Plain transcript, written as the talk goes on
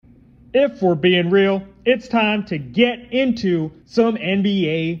if we're being real, it's time to get into some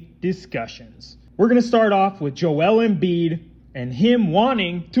NBA discussions. We're going to start off with Joel Embiid and him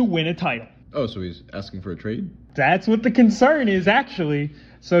wanting to win a title. Oh, so he's asking for a trade? That's what the concern is, actually.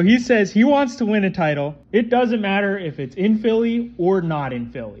 So he says he wants to win a title. It doesn't matter if it's in Philly or not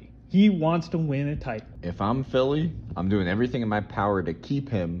in Philly. He wants to win a title. If I'm Philly, I'm doing everything in my power to keep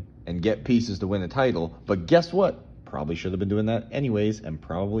him and get pieces to win a title. But guess what? Probably should have been doing that anyways, and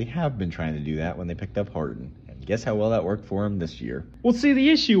probably have been trying to do that when they picked up Harden. And guess how well that worked for him this year? Well, see, the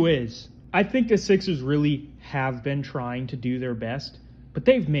issue is, I think the Sixers really have been trying to do their best, but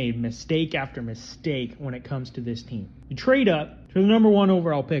they've made mistake after mistake when it comes to this team. You trade up to the number 1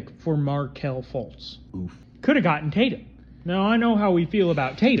 overall pick for Markelle Fultz. Oof. Could have gotten Tatum. Now, I know how we feel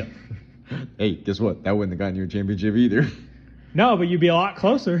about Tatum. Hey, guess what? That wouldn't have gotten you a championship either. No, but you'd be a lot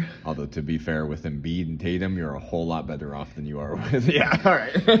closer. Although, to be fair, with Embiid and Tatum, you're a whole lot better off than you are with... Yeah, all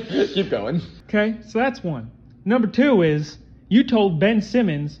right. Keep going. Okay, so that's one. Number 2 is you told Ben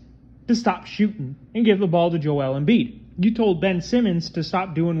Simmons to stop shooting and give the ball to Joel Embiid. You told Ben Simmons to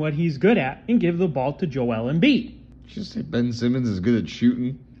stop doing what he's good at and give the ball to Joel Embiid. Did you just say Ben Simmons is good at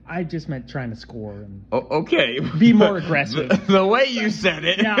shooting? I just meant trying to score and okay. Be more aggressive. The way you said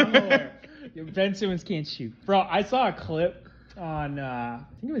it. Yeah, I'm aware. Ben Simmons can't shoot. Bro, I saw a clip on, I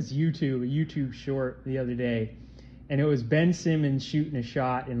think it was YouTube, a YouTube short the other day, and it was Ben Simmons shooting a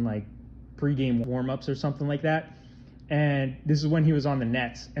shot in like pregame warm-ups or something like that. And this is when he was on the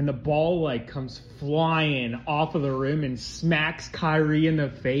Nets, and the ball like comes flying off of the rim and smacks Kyrie in the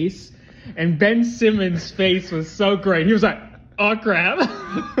face. And Ben Simmons' face was so great. He was like, "Oh crap!"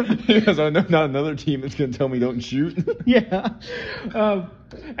 Because I know not another team that's gonna tell me don't shoot. Yeah.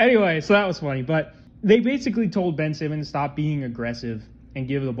 Anyway, so that was funny, but they basically told Ben Simmons stop being aggressive and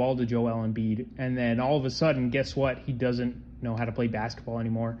give the ball to Joel Embiid, and then all of a sudden, guess what? He doesn't know how to play basketball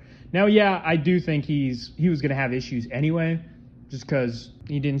anymore. Now, yeah, I do think he was going to have issues anyway, just because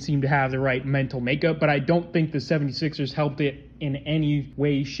he didn't seem to have the right mental makeup, but I don't think the 76ers helped it in any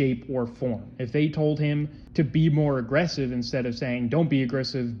way, shape, or form. If they told him to be more aggressive instead of saying, don't be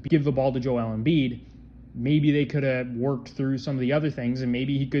aggressive, give the ball to Joel Embiid, maybe they could have worked through some of the other things, and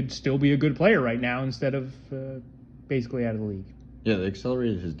maybe he could still be a good player right now instead of basically out of the league. Yeah, they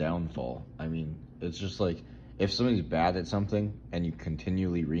accelerated his downfall. I mean, it's just like, if somebody's bad at something and you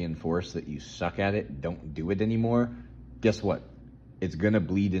continually reinforce that you suck at it, don't do it anymore, guess what? It's going to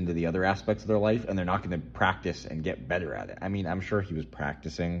bleed into the other aspects of their life, and they're not going to practice and get better at it. I mean, I'm sure he was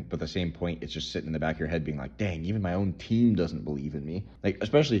practicing, but at the same point, it's just sitting in the back of your head being like, dang, even my own team doesn't believe in me. Like,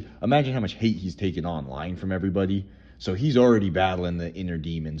 especially, imagine how much hate he's taken online from everybody. So he's already battling the inner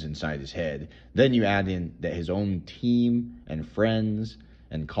demons inside his head. Then you add in that his own team and friends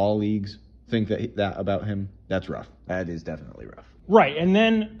and colleagues think that about him. That's rough. That is definitely rough. Right, and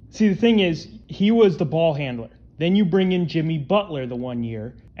then, see, the thing is, he was the ball handler. Then you bring in Jimmy Butler the one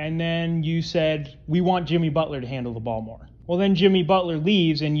year, and then you said, we want Jimmy Butler to handle the ball more. Well, then Jimmy Butler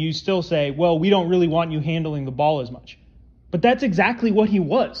leaves, and you still say, well, we don't really want you handling the ball as much. But that's exactly what he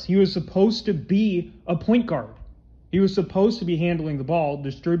was. He was supposed to be a point guard. He was supposed to be handling the ball,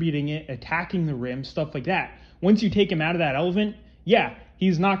 distributing it, attacking the rim, stuff like that. Once you take him out of that element, yeah,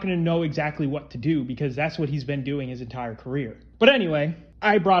 he's not going to know exactly what to do because that's what he's been doing his entire career. But anyway,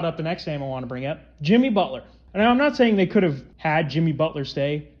 I brought up the next name I want to bring up, Jimmy Butler. And I'm not saying they could have had Jimmy Butler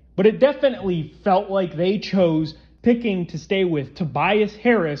stay, but it definitely felt like they chose picking to stay with Tobias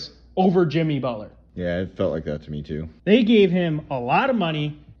Harris over Jimmy Butler. Yeah, it felt like that to me too. They gave him a lot of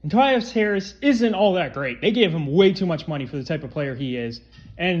money, and Tobias Harris isn't all that great. They gave him way too much money for the type of player he is.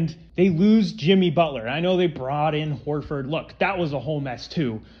 And they lose Jimmy Butler. I know they brought in Horford. Look, that was a whole mess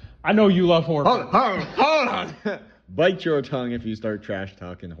too. I know you love Horford. Hold on. Bite your tongue if you start trash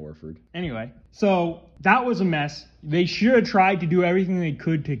talking Horford. Anyway, so that was a mess. They should have tried to do everything they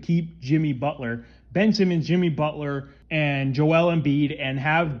could to keep Jimmy Butler, Ben Simmons, Jimmy Butler, and Joel Embiid, and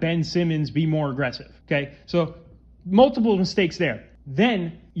have Ben Simmons be more aggressive. Okay, so multiple mistakes there.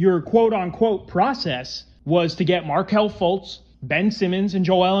 Then your quote-unquote process was to get Markelle Fultz, Ben Simmons, and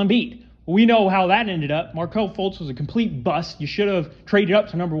Joel Embiid. We know how that ended up. Markelle Fultz was a complete bust. You should have traded up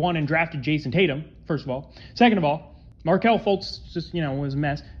to number 1 and drafted Jason Tatum, first of all. Second of all, Markelle Fultz just, was a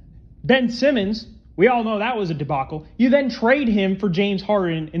mess. Ben Simmons, we all know that was a debacle. You then trade him for James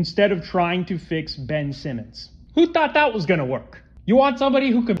Harden instead of trying to fix Ben Simmons. Who thought that was going to work? You want somebody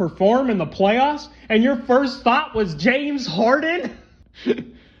who can perform in the playoffs, and your first thought was James Harden?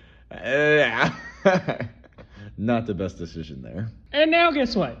 Yeah. Not the best decision there. And now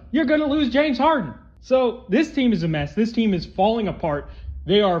guess what? You're going to lose James Harden. So this team is a mess. This team is falling apart.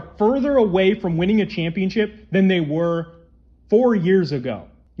 They are further away from winning a championship than they were 4 years ago.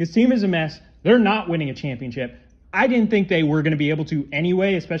 His team is a mess. They're not winning a championship. I didn't think they were going to be able to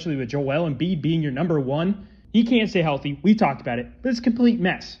anyway, especially with Joel Embiid being your number one. He can't stay healthy. We talked about it, but it's a complete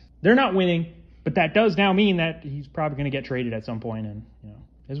mess. They're not winning, but that does now mean that he's probably going to get traded at some point, and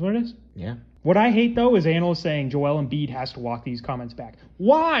is what it is. Yeah. What I hate, though, is analysts saying Joel Embiid has to walk these comments back.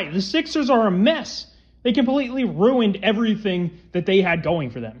 Why? The Sixers are a mess. They completely ruined everything that they had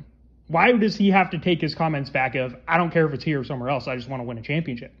going for them. Why does he have to take his comments back of, I don't care if it's here or somewhere else, I just want to win a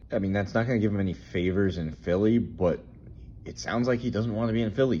championship? I mean, that's not going to give him any favors in Philly, but it sounds like he doesn't want to be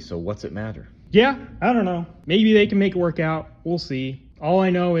in Philly, so what's it matter? Yeah, I don't know. Maybe they can make it work out. We'll see. All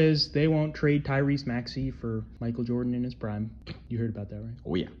I know is they won't trade Tyrese Maxey for Michael Jordan in his prime. You heard about that, right?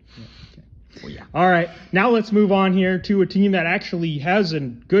 Oh, yeah. Okay. Oh, yeah. All right, now let's move on here to a team that actually has a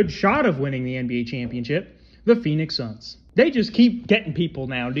good shot of winning the NBA championship, the Phoenix Suns. They just keep getting people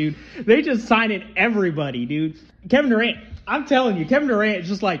now, dude. They just signing everybody, dude. Kevin Durant, I'm telling you, Kevin Durant is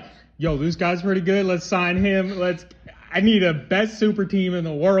just like, yo, this guy's pretty good. Let's sign him. I need a best super team in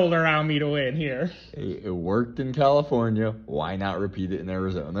the world around me to win here. It worked in California. Why not repeat it in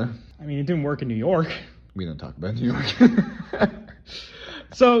Arizona? I mean, it didn't work in New York. We don't talk about New York.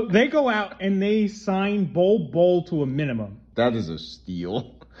 So they go out and they sign Bol to a minimum. That is a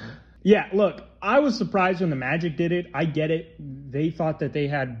steal. Yeah, look, I was surprised when the Magic did it. I get it. They thought that they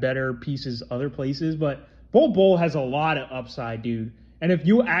had better pieces other places, but Bol has a lot of upside, dude. And if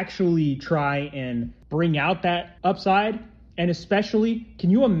you actually try and bring out that upside, and especially,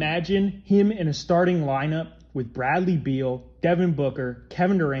 can you imagine him in a starting lineup with Bradley Beal, Devin Booker,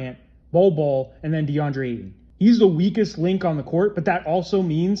 Kevin Durant, Bol, and then DeAndre Ayton? He's the weakest link on the court, but that also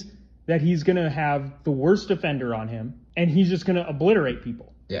means that he's going to have the worst defender on him, and he's just going to obliterate people.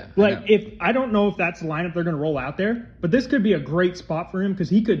 Yeah. I don't know if that's the lineup they're going to roll out there, but this could be a great spot for him because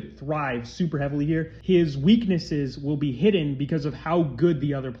he could thrive super heavily here. His weaknesses will be hidden because of how good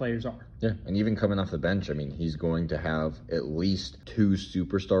the other players are. Yeah, and even coming off the bench, I mean, he's going to have at least two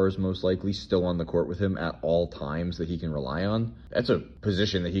superstars most likely still on the court with him at all times that he can rely on. That's a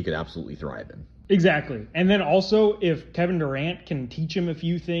position that he could absolutely thrive in. Exactly. And then also, if Kevin Durant can teach him a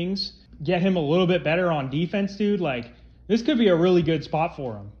few things, get him a little bit better on defense, dude, this could be a really good spot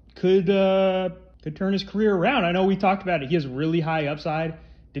for him. Could turn his career around. I know we talked about it. He has really high upside.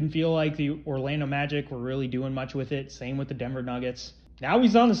 Didn't feel like the Orlando Magic were really doing much with it. Same with the Denver Nuggets. Now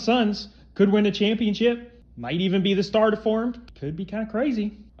he's on the Suns. Could win a championship. Might even be the starter for him. Could be kind of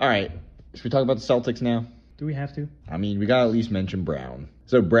crazy. All right. Should we talk about the Celtics now? Do we have to? I mean, we got to at least mention Brown.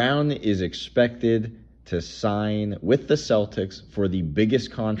 So Brown is expected to sign with the Celtics for the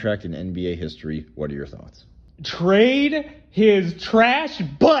biggest contract in NBA history. What are your thoughts? Trade his trash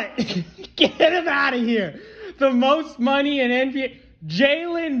butt. Get him out of here. The most money in NBA.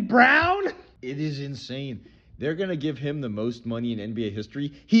 Jaylen Brown? It is insane. They're going to give him the most money in NBA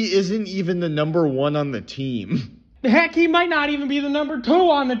history. He isn't even the number one on the team. Heck, he might not even be the number two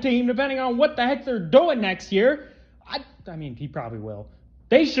on the team, depending on what the heck they're doing next year. I mean, he probably will.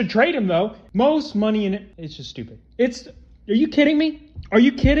 They should trade him, though. Most money in it. It's just stupid. Are you kidding me? Are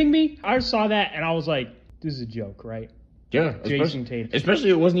you kidding me? I saw that, and I was like, this is a joke, right? Yeah, Jason Tatum. Especially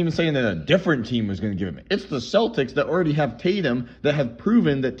it wasn't even saying that a different team was going to give him it. It's the Celtics that already have Tatum that have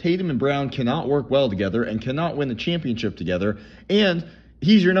proven that Tatum and Brown cannot work well together and cannot win a championship together. And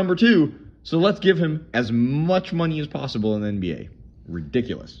he's your number two. So let's give him as much money as possible in the NBA.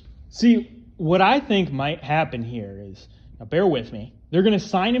 Ridiculous. See, what I think might happen here is, now bear with me, they're going to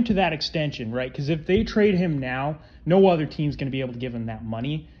sign him to that extension, right? Because if they trade him now, no other team's going to be able to give him that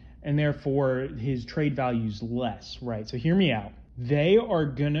money. And therefore, his trade value is less, right? So hear me out. They are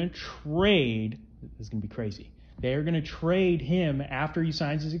going to trade, this is going to be crazy. They are going to trade him after he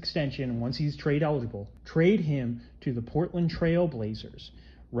signs his extension, and once he's trade eligible, trade him to the Portland Trail Blazers,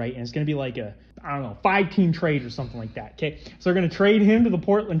 right? And it's going to be like a, 5-team trade or something like that, okay? So they're going to trade him to the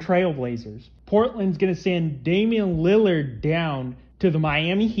Portland Trail Blazers. Portland's going to send Damian Lillard down to the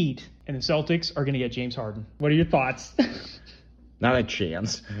Miami Heat, and the Celtics are going to get James Harden. What are your thoughts? Not a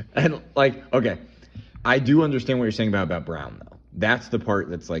chance. And okay, I do understand what you're saying about Brown, though. That's the part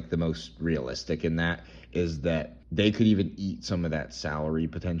that's the most realistic in that, is that they could even eat some of that salary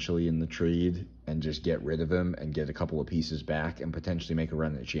potentially in the trade and just get rid of him and get a couple of pieces back and potentially make a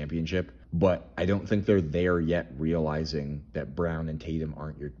run at a championship. But I don't think they're there yet, realizing that Brown and Tatum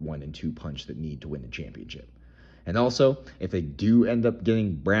aren't your 1 and 2 punch that need to win a championship. And also, if they do end up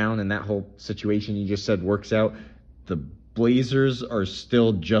getting Brown and that whole situation you just said works out, the Blazers are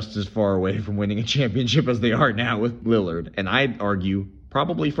still just as far away from winning a championship as they are now with Lillard. And I'd argue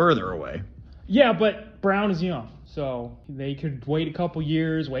probably further away. Yeah, but Brown is young. So they could wait a couple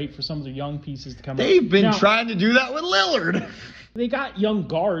years, wait for some of the young pieces to come up. They've been trying to do that with Lillard. They got young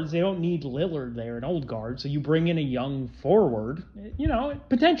guards. They don't need Lillard there, an old guard. So you bring in a young forward,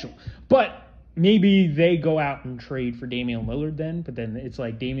 potential. But maybe they go out and trade for Damian Lillard then. But then it's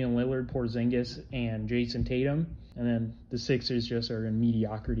like Damian Lillard, Porzingis, and Jason Tatum. And then the Sixers just are in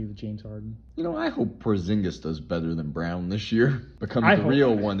mediocrity with James Harden. I hope Porzingis does better than Brown this year. Becomes the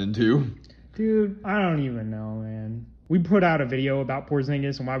real 1 and 2. Dude, I don't even know, man. We put out a video about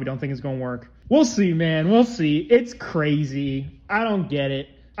Porzingis and why we don't think it's going to work. We'll see, man. We'll see. It's crazy. I don't get it.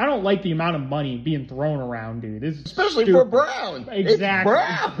 I don't like the amount of money being thrown around, dude. Especially for Brown. Exactly. It's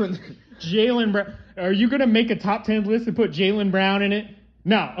Brown. Jaylen Brown. Are you going to make a top 10 list and put Jaylen Brown in it?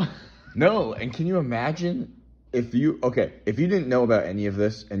 No. No. And can you imagine if you didn't know about any of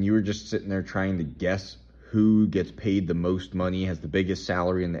this and you were just sitting there trying to guess who gets paid the most money, has the biggest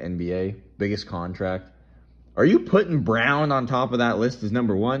salary in the NBA, biggest contract, are you putting Brown on top of that list as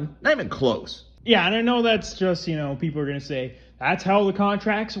number 1? Not even close. Yeah, and I know that's just, people are going to say, that's how the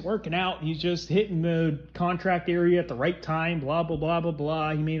contract's working out. He's just hitting the contract area at the right time, blah, blah, blah, blah,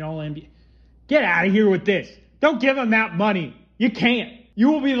 blah. He made all NBA. Get out of here with this. Don't give him that money. You can't. You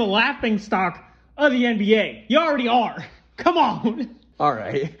will be the laughingstock of the NBA. You already are. Come on. All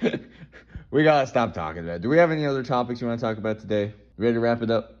right. We got to stop talking about it. Do we have any other topics you want to talk about today? Ready to wrap it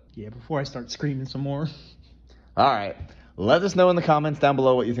up? Yeah, before I start screaming some more. All right. Let us know in the comments down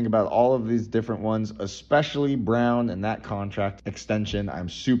below what you think about all of these different ones, especially Brown and that contract extension. I'm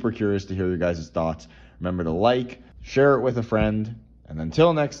super curious to hear your guys' thoughts. Remember to like, share it with a friend, and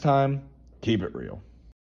until next time, keep it real.